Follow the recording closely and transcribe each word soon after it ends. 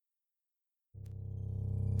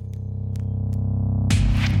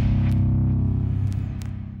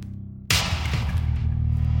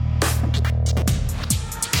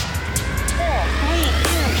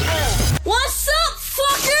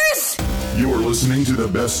listening to the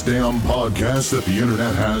best damn podcast that the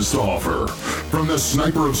internet has to offer. From the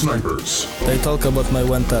sniper of snipers. They talk about my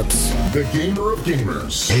one-taps. The gamer of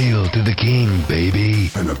gamers. Hail to the king, baby.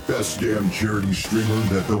 And the best damn charity streamer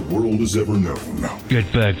that the world has ever known. Get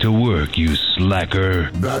back to work, you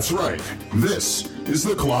slacker. That's right. This is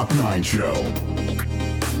the Clock 9 Show.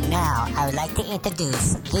 Now, I would like to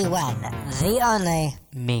introduce the one, the only,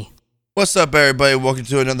 me. What's up, everybody? Welcome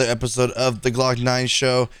to another episode of the Glock 9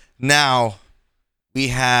 Show. Now, you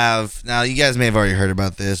guys may have already heard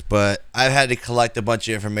about this, but I've had to collect a bunch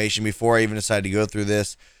of information before I even decided to go through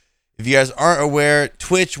this. If you guys aren't aware,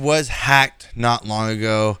 Twitch was hacked not long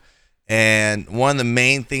ago, and one of the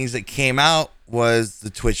main things that came out was the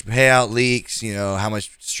Twitch payout leaks, how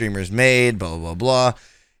much streamers made, blah, blah, blah, blah.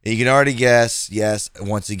 And you can already guess, yes,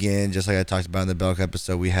 once again, just like I talked about in the Belk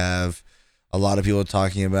episode, we have a lot of people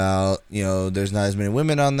talking about, there's not as many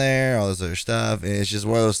women on there, all this other stuff. And it's just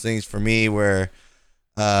one of those things for me where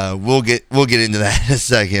we'll get into that in a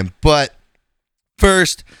second. But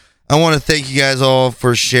first, I want to thank you guys all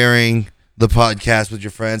for sharing the podcast with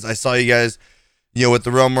your friends. I saw you guys, with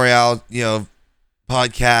the Realm Royale,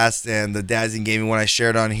 podcast and the Dads in Gaming when I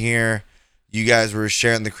shared on here. You guys were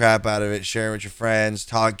sharing the crap out of it, sharing with your friends,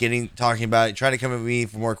 talking about it, trying to come at me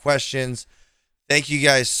for more questions. Thank you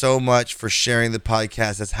guys so much for sharing the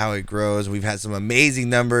podcast. That's how it grows. We've had some amazing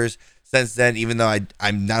numbers since then, even though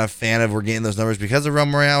I'm not a fan of we're getting those numbers because of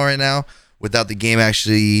Realm Royale right now, without the game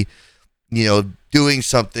actually, doing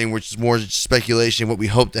something, which is more speculation, what we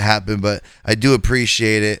hope to happen. But I do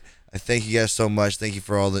appreciate it. I thank you guys so much. Thank you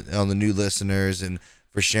for all the new listeners and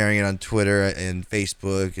for sharing it on Twitter and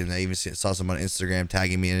Facebook. And I even saw some on Instagram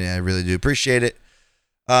tagging me, and I really do appreciate it.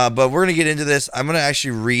 But we're going to get into this. I'm going to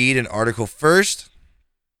actually read an article first.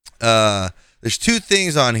 There's two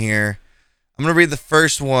things on here. I'm going to read the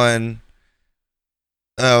first one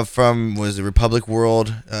from, Republic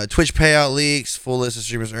World? Twitch payout leaks, full list of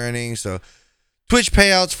streamers' earnings. So Twitch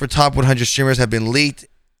payouts for top 100 streamers have been leaked,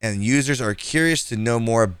 and users are curious to know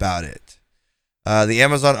more about it. The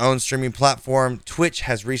Amazon-owned streaming platform Twitch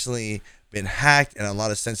has recently been hacked, and a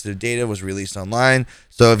lot of sensitive data was released online.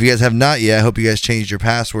 So if you guys have not yet, I hope you guys changed your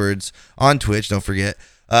passwords on Twitch. Don't forget.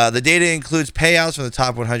 The data includes payouts from the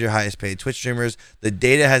top 100 highest paid Twitch streamers. The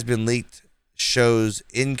data has been leaked, shows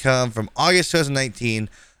income from August 2019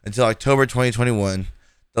 until October 2021.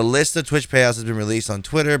 The list of Twitch payouts has been released on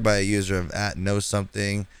Twitter by a user of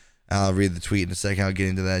 @KnowSomething. I'll read the tweet in a second. I'll get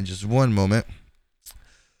into that in just one moment.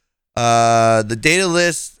 The data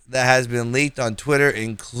list that has been leaked on Twitter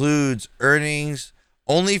includes earnings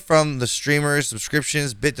only from the streamers,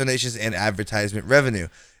 subscriptions, bit donations, and advertisement revenue.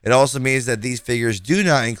 It also means that these figures do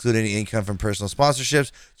not include any income from personal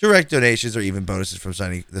sponsorships, direct donations, or even bonuses from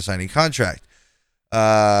signing contract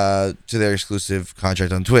to their exclusive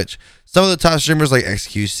contract on Twitch. Some of the top streamers like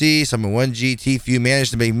XQC, Summon 1G, Tfue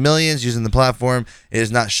managed to make millions using the platform. It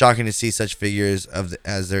is not shocking to see such figures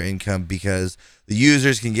as their income because the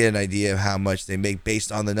users can get an idea of how much they make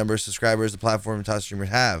based on the number of subscribers the platform and top streamers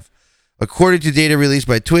have. According to data released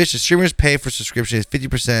by Twitch, the streamers pay for subscription is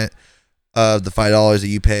 50% of the $5 that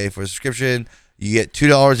you pay for a subscription. You get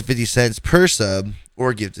 $2.50 per sub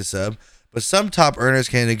or gifted sub, but some top earners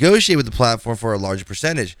can negotiate with the platform for a larger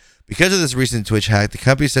percentage. Because of this recent Twitch hack, the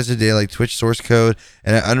company's sensitive data like Twitch source code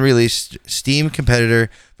and an unreleased Steam competitor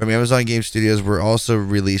from Amazon Game Studios were also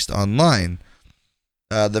released online.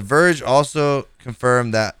 The Verge also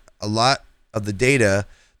confirmed that a lot of the data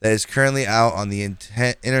that is currently out on the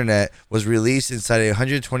internet was released inside a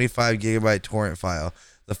 125 gigabyte torrent file.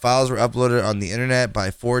 The files were uploaded on the internet by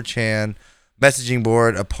 4chan messaging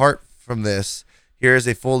board. Apart from this, here is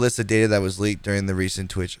a full list of data that was leaked during the recent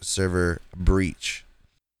Twitch server breach.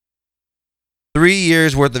 3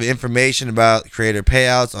 years worth of information about creator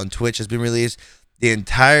payouts on Twitch has been released. The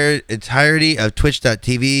entirety of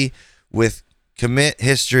Twitch.tv with commit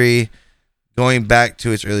history going back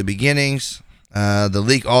to its early beginnings. The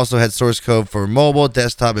leak also had source code for mobile,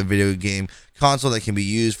 desktop, and video game console that can be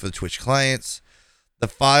used for the Twitch clients. The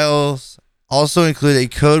files also include a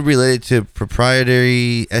code related to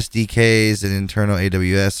proprietary SDKs and internal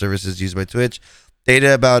AWS services used by Twitch.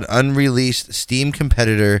 Data about unreleased Steam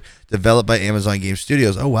competitor developed by Amazon Game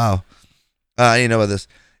Studios. Oh, wow. I didn't know about this.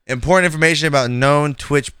 Important information about known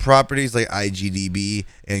Twitch properties like IGDB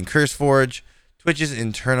and CurseForge. Twitch's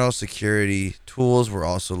internal security tools were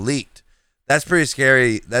also leaked. That's pretty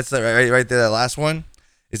scary. That's right there. That last one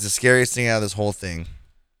is the scariest thing out of this whole thing.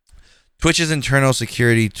 Twitch's internal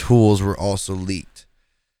security tools were also leaked.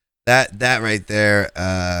 That right there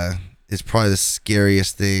is probably the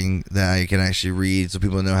scariest thing that I can actually read, so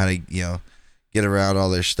people know how to get around all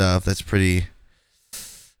their stuff. That's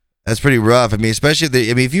That's pretty rough. I mean, especially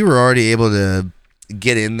if you were already able to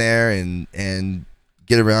get in there and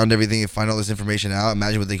get around everything and find all this information out.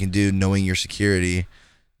 Imagine what they can do knowing your security.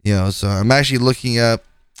 So I'm actually looking up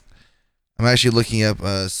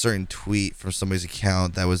a certain tweet from somebody's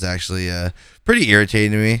account that was actually pretty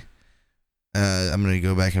irritating to me. I'm gonna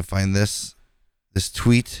go back and find this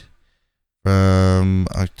tweet from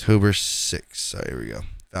October 6th. Sorry, here we go.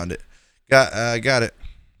 Found it. Got it.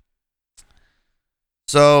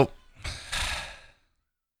 So,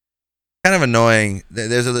 kind of annoying.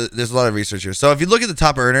 There's a lot of research here. So if you look at the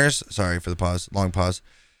top earners, sorry for the pause, long pause.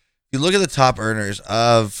 If you look at the top earners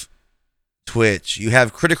of Twitch, you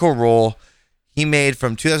have Critical Role. He made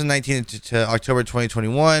from 2019 to October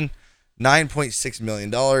 2021, $9.6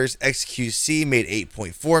 million. XQC made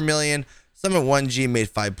 $8.4 million. Summit 1G made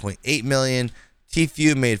 $5.8 million.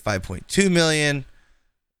 Tfue made $5.2 million.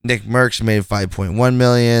 Nick Merckx made $5.1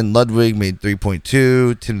 million. Ludwig made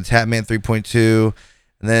 $3.2. Tim the Tatman $3.2.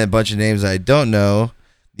 And then a bunch of names I don't know.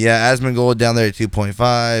 Yeah, Asmongold down there at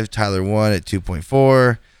 2.5. Tyler 1 at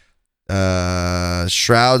 2.4.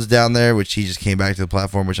 Shroud's down there, which he just came back to the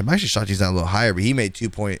platform, which I'm actually shocked he's not a little higher, but he made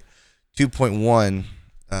 2.1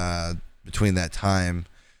 between that time.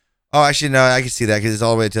 Oh, actually, no, I can see that because it's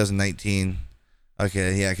all the way to 2019.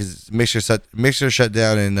 Okay, yeah, because Mixer shut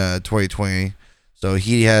down in 2020. So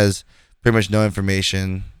he has pretty much no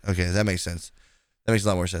information. Okay, that makes sense. That makes a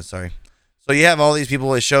lot more sense. Sorry. So you have all these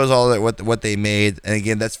people. It shows all that what they made, and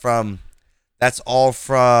again, that's all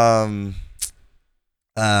from,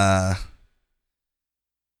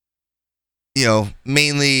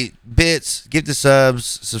 mainly bits, gifted subs,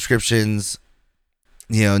 subscriptions.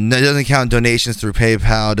 It doesn't count donations through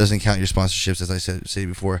PayPal. Doesn't count your sponsorships, as I said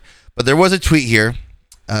before. But there was a tweet here.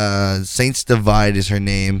 Saints Divide is her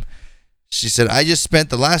name. She said, I just spent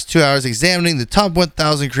the last 2 hours examining the top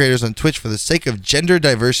 1,000 creators on Twitch for the sake of gender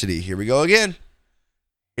diversity. Here we go again.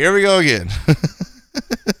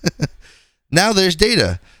 Now there's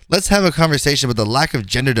data. Let's have a conversation about the lack of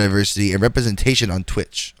gender diversity and representation on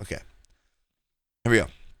Twitch. Okay. Here we go.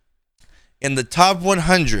 In the top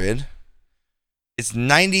 100, it's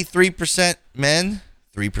 93% men,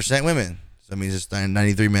 3% women. So that means it's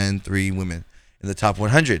 93 men, 3 women in the top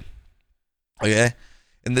 100. Okay.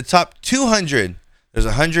 In the top 200, there's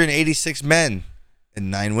 186 men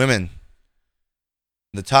and 9 women.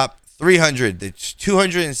 In the top 300, there's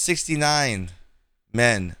 269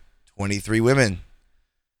 men, 23 women.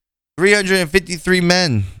 353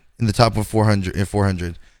 men in the top 400,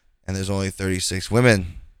 and there's only 36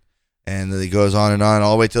 women. And it goes on and on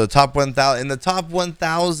all the way to the top 1,000. In the top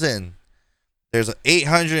 1,000, there's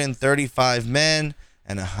 835 men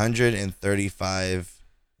and 135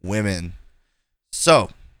 women. So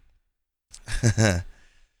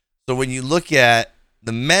when you look at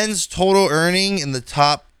the men's total earning in the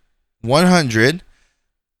top 100,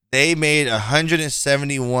 they made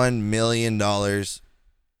 $171 million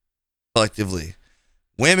collectively.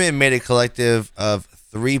 Women made a collective of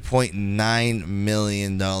 $3.9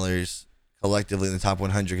 million collectively in the top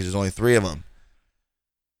 100 because there's only 3 of them.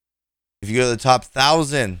 If you go to the top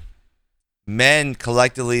 1,000, men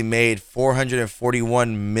collectively made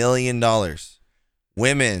 $441 million.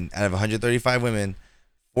 Women, out of 135 women,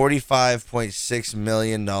 $45.6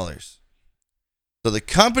 million. So the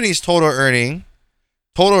company's total earning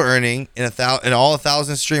in all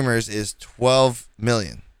 1,000 streamers is $12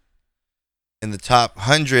 million. In the top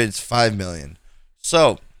 100, it's $5 million.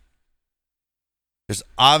 So there's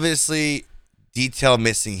obviously detail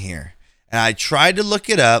missing here, and I tried to look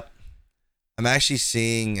it up. I'm actually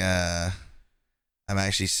seeing that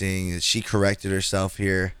she corrected herself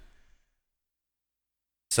here.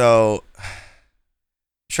 So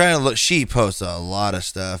trying to look, she posts a lot of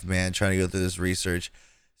stuff, man, trying to go through this research.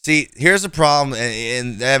 See, here's the problem,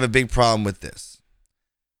 and I have a big problem with this.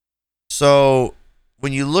 So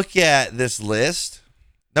when you look at this list,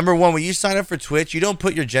 number one, when you sign up for Twitch, you don't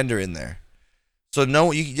put your gender in there. So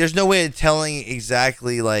there's no way of telling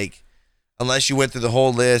exactly, like, unless you went through the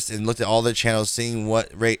whole list and looked at all the channels, seeing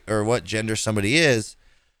what rate or what gender somebody is.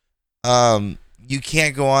 You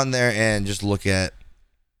can't go on there and just look at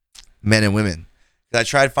men and women. I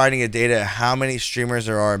tried finding a data how many streamers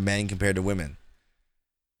there are men compared to women.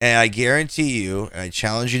 And I guarantee you, and I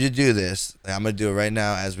challenge you to do this. I'm gonna do it right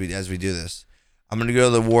now as we do this. I'm gonna go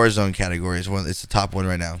to the Warzone categories. It's the top one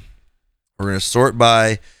right now. We're gonna sort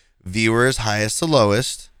by viewers, highest to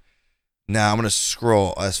lowest. Now I'm gonna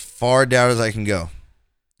scroll as far down as I can go.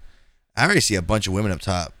 I already see a bunch of women up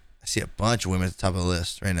top. I see a bunch of women at the top of the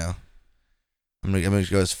list right now. I'm gonna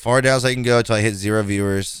go as far down as I can go until I hit 0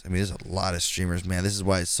 viewers. I mean, there's a lot of streamers, man. This is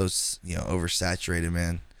why it's so oversaturated,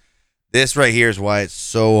 man. This right here is why it's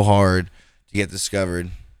so hard to get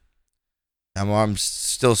discovered. I'm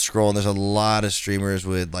still scrolling. There's a lot of streamers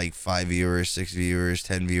with like 5 viewers, 6 viewers,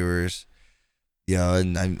 10 viewers.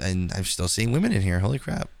 And I'm still seeing women in here. Holy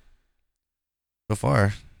crap. So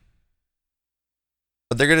far.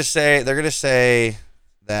 But they're gonna say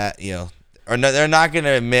that, or no, they're not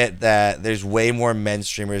gonna admit that there's way more men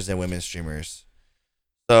streamers than women streamers.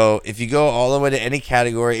 So if you go all the way to any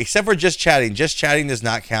category, except for just chatting does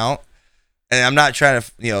not count. And I'm not trying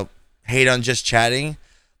to, hate on just chatting,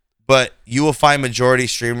 but you will find majority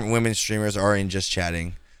women streamers are in just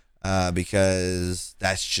chatting, because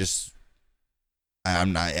that's just,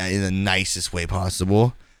 I'm not in the nicest way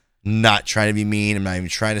possible. Not trying to be mean. I'm not even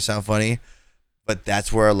trying to sound funny, but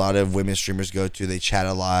that's where a lot of women streamers go to. They chat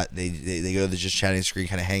a lot. They go to the just chatting screen,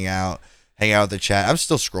 kind of hang out with the chat. I'm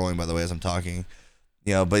still scrolling, by the way, as I'm talking,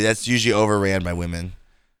 but that's usually overran by women.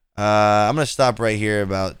 I'm gonna stop right here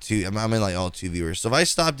about 2. I'm in like all 2 viewers. So if I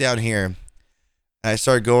stop down here and I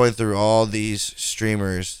start going through all these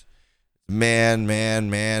streamers, man,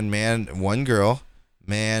 one girl,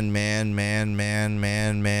 man,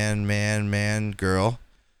 girl,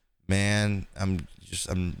 man. I'm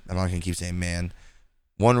not gonna keep saying man.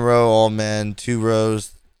 1 row, all men. 2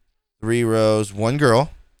 rows, 3 rows, 1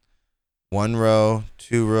 girl. 1 row,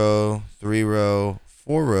 2 row, 3 row,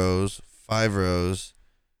 4 rows, 5 rows.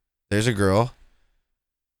 There's a girl.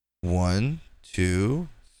 1, 2,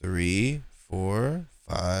 3, 4,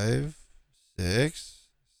 5, 6,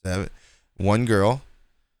 7. 1 girl.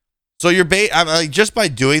 So I'm like, just by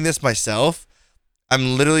doing this myself,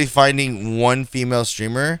 I'm literally finding 1 female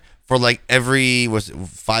streamer for like every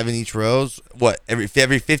 5 in each rows.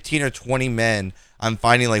 Every 15 or 20 men, I'm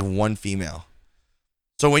finding like 1 female.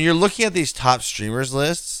 So when you're looking at these top streamers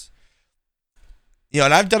lists,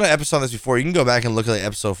 and I've done an episode on this before. You can go back and look at like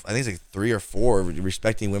episode, I think it's like 3 or 4,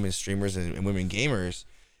 respecting women streamers and women gamers.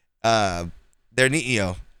 I've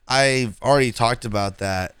already talked about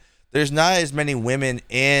that. There's not as many women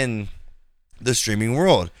in the streaming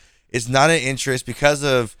world. It's not an interest because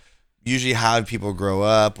of usually how people grow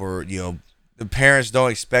up, or the parents don't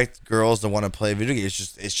expect girls to want to play video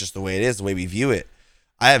games. It's just the way it is, the way we view it.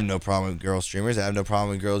 I have no problem with girl streamers. I have no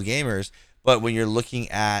problem with girl gamers. But when you're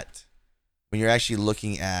actually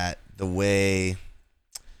looking at the way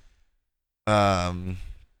the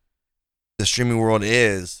streaming world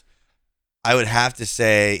is, I would have to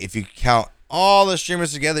say, if you count all the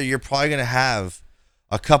streamers together, you're probably going to have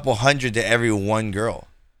a couple hundred to every 1 girl.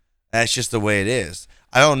 That's just the way it is.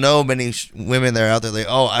 I don't know many women that are out there like,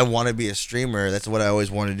 oh, I want to be a streamer. That's what I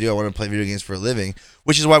always want to do. I want to play video games for a living,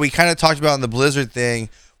 which is why we kind of talked about in the Blizzard thing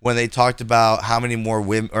when they talked about how many more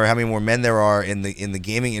women or how many more men there are in the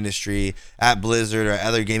gaming industry at Blizzard or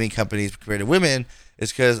other gaming companies compared to women,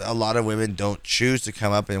 is because a lot of women don't choose to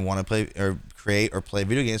come up and want to play or create or play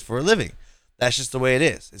video games for a living. That's just the way it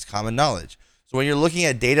is. It's common knowledge. So when you're looking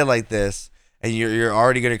at data like this, and you're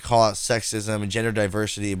already going to call out sexism and gender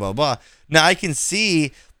diversity, blah, blah. Now, I can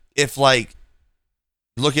see if, like,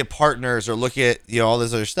 look at partners or look at, all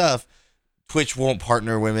this other stuff, Twitch won't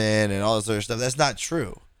partner women and all this other stuff. That's not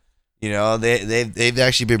true. They've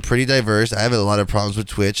actually been pretty diverse. I have a lot of problems with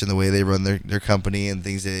Twitch and the way they run their company and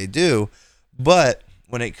things that they do. But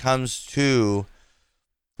when it comes to,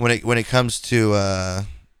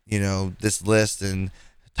 this list and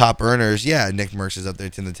top earners, yeah, Nick Merckx is up there,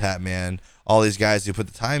 Tim the Tap Man, all these guys who put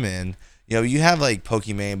the time in. You have like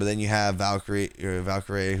Pokimane, but then you have Valkyrie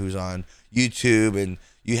who's on YouTube, and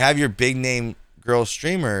you have your big name girl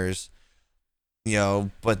streamers,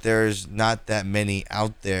 but there's not that many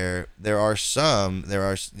out there. There are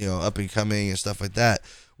up and coming and stuff like that,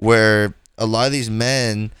 where a lot of these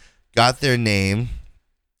men got their name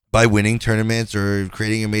by winning tournaments or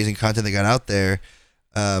creating amazing content that got out there.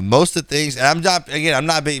 Most of the things, and I'm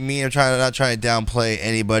not being mean. I'm not trying to downplay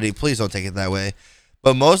anybody. Please don't take it that way.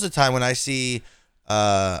 But most of the time, when I see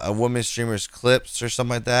a woman streamer's clips or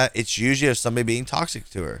something like that, it's usually of somebody being toxic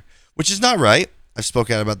to her, which is not right. I've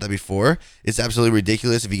spoken out about that before. It's absolutely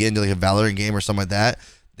ridiculous. If you get into like a Valorant game or something like that,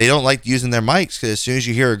 they don't like using their mics because as soon as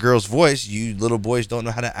you hear a girl's voice, you little boys don't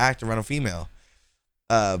know how to act around a female.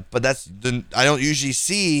 But I don't usually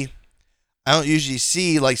see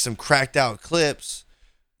like some cracked out clips,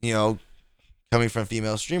 coming from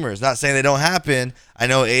female streamers. Not saying they don't happen. I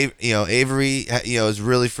know, Avery, is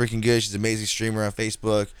really freaking good. She's an amazing streamer on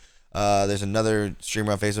Facebook. There's another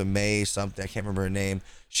streamer on Facebook, May something. I can't remember her name.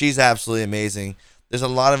 She's absolutely amazing. There's a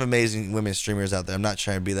lot of amazing women streamers out there. I'm not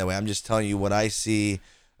trying to be that way. I'm just telling you what I see,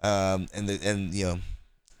 and kind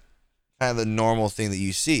of the normal thing that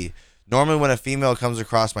you see. Normally, when a female comes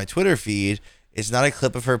across my Twitter feed, It's not a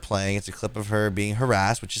clip of her playing. It's a clip of her being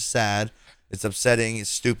harassed, which is sad. It's upsetting. It's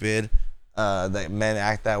stupid that men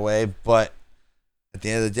act that way. But at the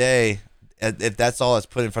end of the day, if that's all that's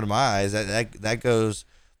put in front of my eyes, that goes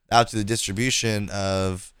out to the distribution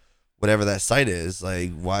of whatever that site is.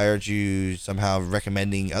 Like, why aren't you somehow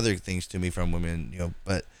recommending other things to me from women?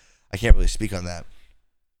 But I can't really speak on that.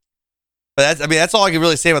 But that's all I can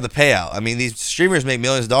really say about the payout. I mean, these streamers make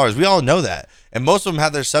millions of dollars. We all know that. And most of them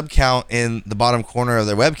have their sub count in the bottom corner of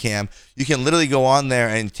their webcam. You can literally go on there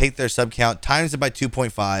and take their sub count, times it by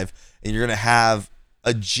 2.5, and you're going to have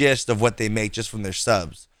a gist of what they make just from their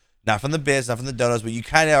subs. Not from the bits, not from the donos, but you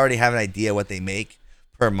kind of already have an idea what they make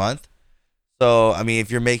per month. So, I mean, if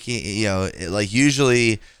you're making, like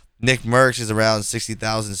usually Nick Merckx is around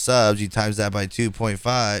 60,000 subs. You times that by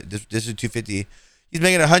 2.5, this is 250. He's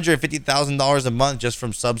making $150,000 a month just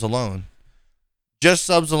from subs alone. Just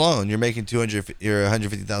subs alone, you're making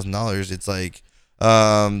 $150,000. It's like,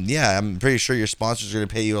 I'm pretty sure your sponsors are going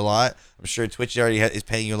to pay you a lot. I'm sure Twitch already is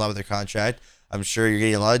paying you a lot with their contract. I'm sure you're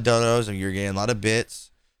getting a lot of donos and you're getting a lot of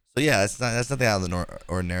bits. So yeah, that's nothing out of the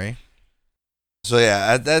ordinary. So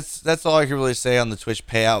yeah, that's all I can really say on the Twitch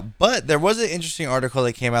payout. But there was an interesting article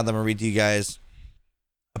that came out that I'm gonna read to you guys.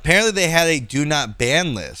 Apparently, they had a do not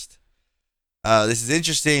ban list. This is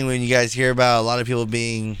interesting when you guys hear about a lot of people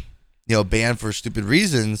being, banned for stupid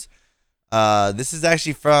reasons. This is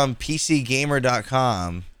actually from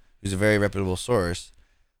PCGamer.com, who's a very reputable source.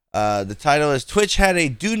 The title is Twitch had a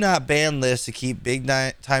do not ban list to keep big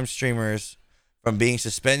time streamers from being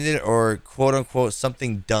suspended or quote unquote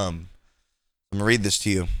something dumb. I'm going to read this to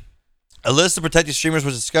you. A list of protected streamers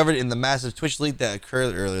was discovered in the massive Twitch leak that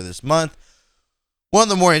occurred earlier this month. One of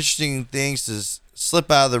the more interesting things to slip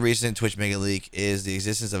out of the recent Twitch mega leak is the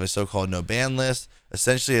existence of a so-called no ban list,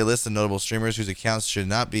 essentially a list of notable streamers whose accounts should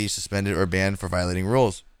not be suspended or banned for violating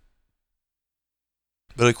rules.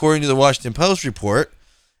 But according to the Washington Post report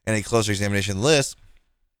and a closer examination of the list,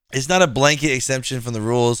 it's not a blanket exemption from the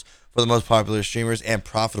rules for the most popular streamers and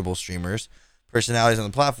profitable streamers, personalities on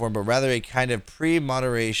the platform, but rather a kind of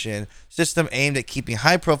pre-moderation system aimed at keeping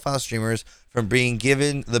high-profile streamers from being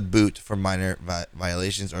given the boot for minor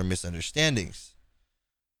violations or misunderstandings.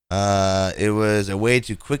 It was a way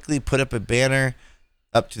to quickly put up a banner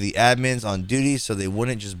up to the admins on duty so they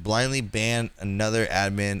wouldn't just blindly ban another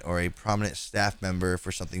admin or a prominent staff member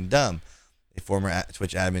for something dumb, a former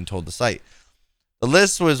Twitch admin told the site. The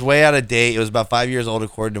list was way out of date. It was about 5 years old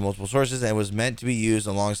according to multiple sources and was meant to be used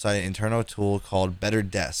alongside an internal tool called Better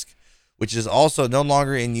Desk, which is also no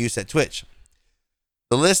longer in use at Twitch.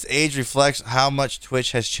 The list age reflects how much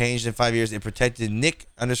Twitch has changed in 5 years. It protected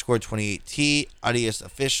Nick_28T, Audius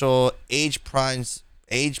Official, Age Primes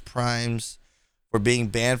for being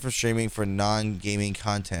banned from streaming for non-gaming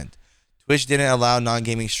content. Twitch didn't allow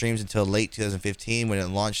non-gaming streams until late 2015 when it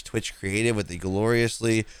launched Twitch Creative with the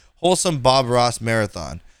gloriously wholesome Bob Ross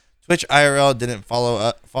marathon. Twitch IRL didn't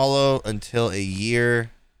follow until a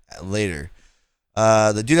year later.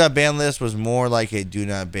 The do not ban list was more like a do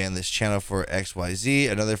not ban list channel for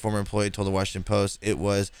XYZ. Another former employee told the Washington Post it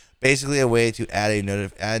was basically a way to add a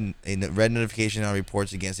red notification on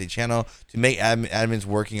reports against a channel to make admins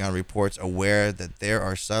working on reports aware that there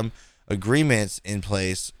are some agreements in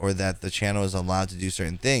place or that the channel is allowed to do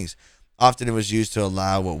certain things. Often it was used to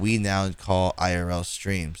allow what we now call IRL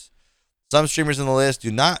streams. Some streamers in the list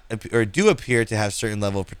do appear to have certain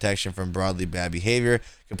level of protection from broadly bad behavior.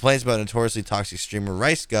 Complaints about notoriously toxic streamer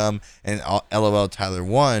Rice Gum and LOL Tyler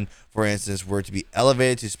 1, for instance, were to be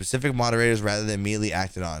elevated to specific moderators rather than immediately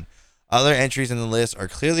acted on. Other entries in the list are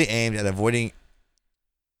clearly aimed at avoiding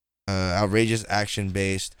outrageous action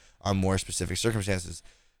based on more specific circumstances.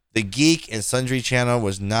 The Geek and Sundry channel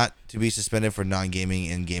was not to be suspended for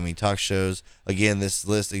non-gaming and gaming talk shows. Again, this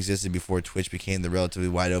list existed before Twitch became the relatively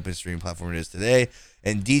wide-open streaming platform it is today.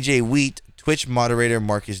 And DJ Wheat, Twitch moderator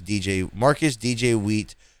Marcus DJ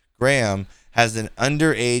Wheat Graham, has an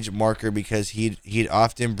underage marker because he'd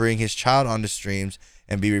often bring his child onto streams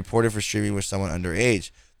and be reported for streaming with someone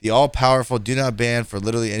underage. The all-powerful do not ban for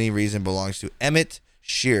literally any reason belongs to Emmett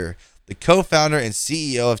Shear, the co-founder and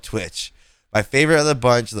CEO of Twitch. My favorite of the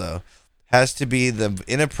bunch, though, has to be the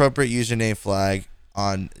inappropriate username flag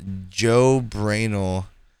on Joe Brainell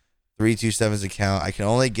 327's account. I can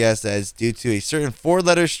only guess that it's due to a certain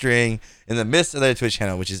four-letter string in the midst of their Twitch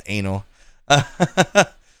channel, which is anal.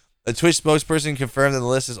 A Twitch spokesperson confirmed that the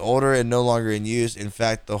list is older and no longer in use. In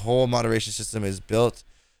fact, the whole moderation system was built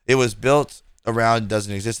around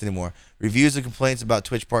doesn't exist anymore. Reviews and complaints about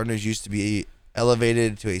Twitch partners used to be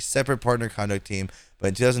elevated to a separate partner conduct team, but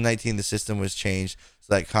in 2019 the system was changed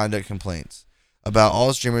so that conduct complaints about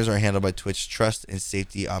all streamers are handled by Twitch Trust and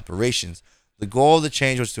Safety Operations. The goal of the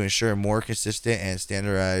change was to ensure more consistent and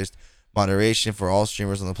standardized moderation for all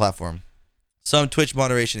streamers on the platform. Some Twitch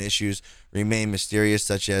moderation issues remain mysterious,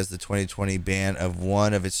 such as the 2020 ban of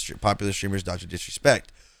one of its popular streamers, Dr.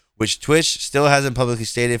 Disrespect, which Twitch still hasn't publicly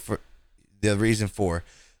stated for the reason for.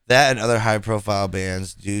 That and other high-profile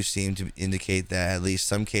bans do seem to indicate that at least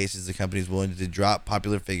some cases the company is willing to drop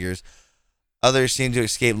popular figures. Others seem to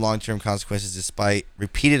escape long-term consequences despite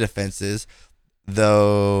repeated offenses,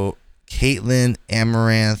 though Caitlin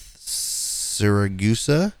Amaranth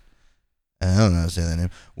Siragusa, I don't know how to say that name,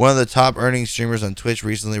 one of the top earning streamers on Twitch,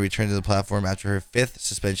 recently returned to the platform after her 5th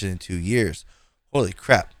suspension in 2 years. Holy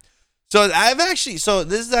crap. So I'm going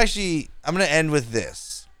to end with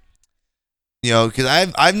this. You know, because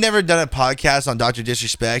I've never done a podcast on Dr.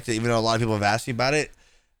 Disrespect, even though a lot of people have asked me about it.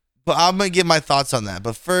 But I'm going to give my thoughts on that.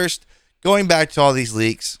 But first, going back to all these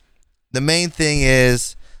leaks, the main thing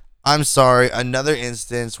is, I'm sorry, another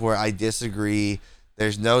instance where I disagree.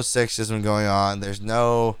 There's no sexism going on. There's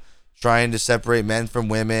no trying to separate men from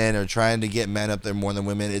women or trying to get men up there more than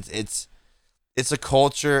women. It's a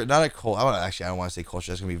culture, not a cult. I don't want to say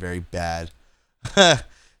culture. That's gonna be very bad.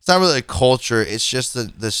 It's not really a culture. It's just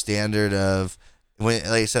the standard of when,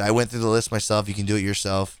 like I said, I went through the list myself. You can do it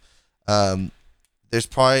yourself. There's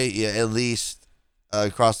probably at least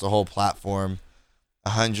across the whole platform,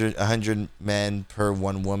 100 men per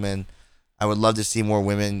one woman. I would love to see more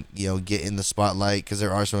women, get in the spotlight, because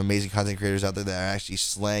there are some amazing content creators out there that are actually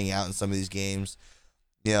slaying out in some of these games.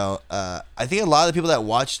 I think a lot of the people that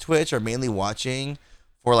watch Twitch are mainly watching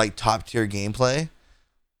for like top tier gameplay.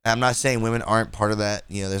 And I'm not saying women aren't part of that.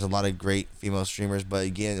 There's a lot of great female streamers, but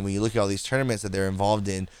again, when you look at all these tournaments that they're involved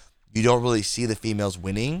in, you don't really see the females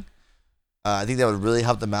winning. I think that would really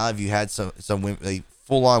help them out if you had some women, like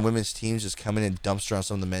full-on women's teams just come in and dumpster on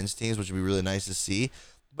some of the men's teams, which would be really nice to see.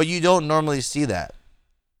 But you don't normally see that.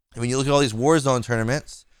 When you look at all these Warzone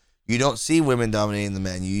tournaments, you don't see women dominating the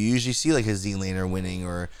men. You usually see like a Z-laner winning,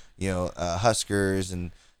 or Huskers,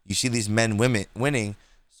 and you see these men winning.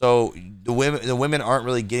 So the women aren't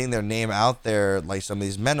really getting their name out there like some of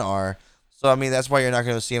these men are. So I mean, that's why you're not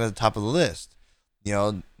going to see them at the top of the list.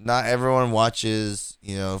 Not everyone watches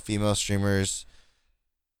female streamers.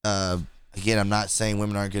 Again, I'm not saying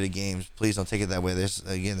women aren't good at games. Please don't take it that way. There's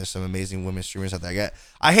some amazing women streamers out there.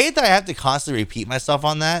 I hate that I have to constantly repeat myself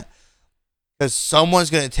on that, because someone's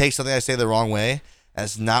going to take something I say the wrong way.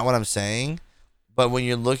 That's not what I'm saying. But when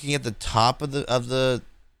you're looking at the top of the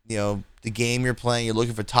game you're playing, you're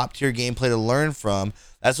looking for top tier gameplay to learn from.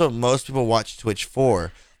 That's what most people watch Twitch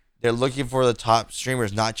for. They're looking for the top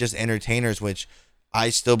streamers, not just entertainers, which I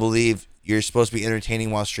still believe you're supposed to be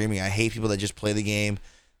entertaining while streaming. I hate people that just play the game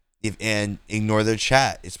and ignore their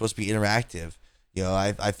chat. It's supposed to be interactive.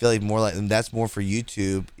 I feel like that's more for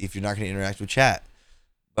YouTube if you're not going to interact with chat.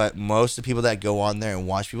 But most of the people that go on there and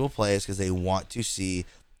watch people play is because they want to see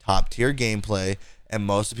top tier gameplay, and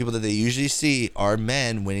most of the people that they usually see are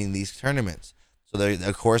men winning these tournaments. So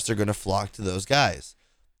of course they're going to flock to those guys.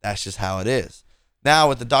 That's just how it is. Now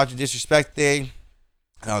with the Dr. Disrespect thing,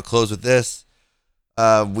 and I'll close with this.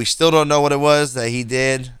 We still don't know what it was that he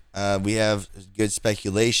did. We have good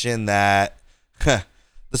speculation that the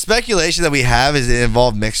speculation that we have is it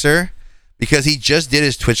involved Mixer, because he just did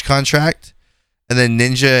his Twitch contract, and then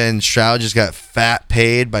Ninja and Shroud just got fat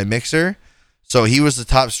paid by Mixer. So he was the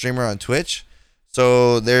top streamer on Twitch.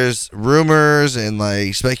 So there's rumors and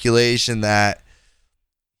like speculation that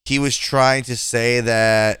he was trying to say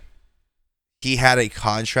that he had a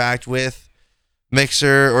contract with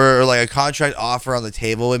Mixer, or like a contract offer on the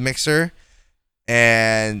table with Mixer,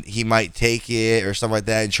 and he might take it or something like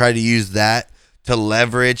that and try to use that to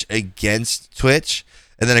leverage against Twitch.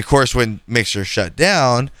 And then of course when Mixer shut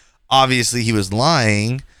down, obviously he was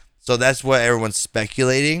lying. So that's what everyone's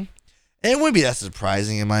speculating. And it wouldn't be that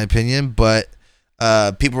surprising in my opinion, but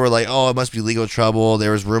people were like, oh, it must be legal trouble.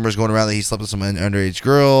 There was rumors going around that he slept with some underage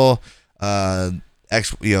girl.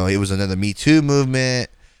 It was another Me Too movement.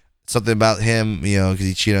 Something about him, because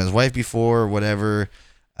he cheated on his wife before or whatever.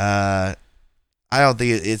 I don't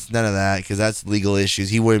think it's none of that, because that's legal issues.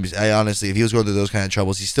 He wouldn't be. Honestly, if he was going through those kind of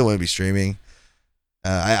troubles, he still wouldn't be streaming.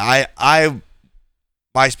 My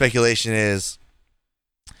speculation is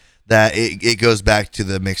that it goes back to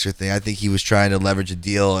the Mixer thing. I think he was trying to leverage a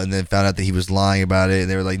deal and then found out that he was lying about it, and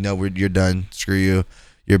they were like, "No, you're done. Screw you.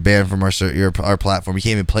 You're banned from our platform. You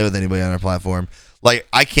can't even play with anybody on our platform. Like,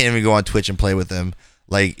 I can't even go on Twitch and play with them.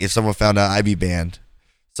 Like, if someone found out, I'd be banned."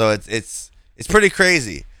 So it's pretty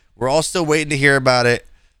crazy. We're all still waiting to hear about it.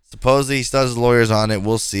 Supposedly he still has his lawyers on it.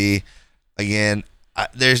 We'll see. Again,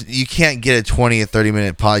 you can't get a 20 or 30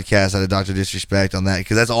 minute podcast out of Dr. Disrespect on that,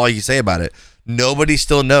 because that's all you say about it. Nobody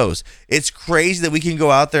still knows. It's crazy that we can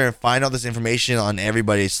go out there and find all this information on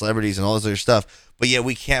everybody, celebrities, and all this other stuff, but yet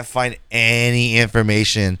we can't find any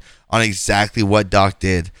information on exactly what Doc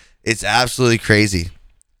did. It's absolutely crazy.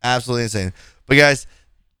 Absolutely insane. But guys,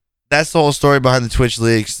 that's the whole story behind the Twitch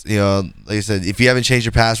leaks. You know, like I said, if you haven't changed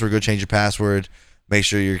your password, go change your password. Make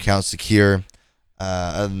sure your account's secure.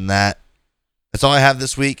 Other than that, that's all I have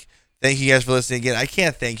this week. Thank you guys for listening again. I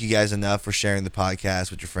can't thank you guys enough for sharing the podcast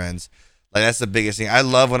with your friends. Like, that's the biggest thing. I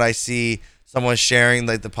love when I see someone sharing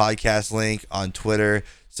like the podcast link on Twitter,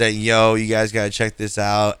 saying, "Yo, you guys gotta check this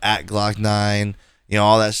out at Glock9." You know,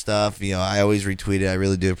 all that stuff. You know, I always retweet it. I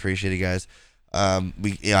really do appreciate it, guys.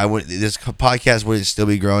 This podcast wouldn't still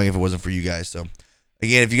be growing if it wasn't for you guys. So,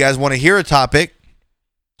 again, if you guys want to hear a topic,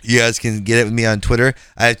 you guys can get it with me on Twitter.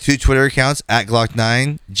 I have 2 Twitter accounts at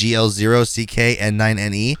Glock9,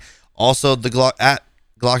 GL0CKN9NE. Also, the at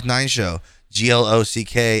Glock9 Show,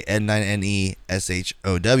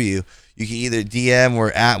 GLOCKN9NESHOW. You can either DM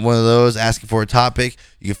or at one of those asking for a topic.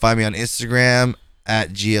 You can find me on Instagram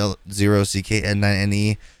at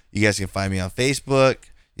GL0CKN9NE. You guys can find me on Facebook,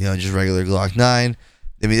 you know, just regular Glock9.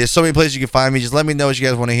 I mean, there's so many places you can find me. Just let me know what you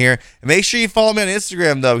guys want to hear. And make sure you follow me on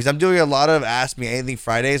Instagram, though, because I'm doing a lot of Ask Me Anything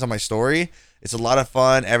Fridays on my story. It's a lot of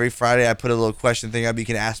fun. Every Friday, I put a little question thing up. You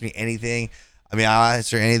can ask me anything. I mean, I'll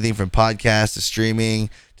answer anything from podcasts to streaming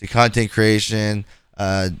to content creation,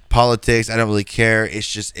 politics. I don't really care.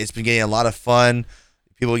 It's been getting a lot of fun.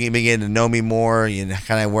 People have been getting to know me more, you know,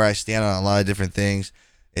 kind of where I stand on a lot of different things.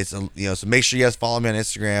 So make sure you guys follow me on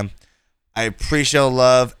Instagram. I appreciate the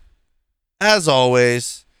love. As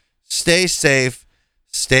always, stay safe,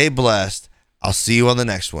 stay blessed. I'll see you on the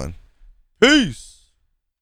next one. Peace.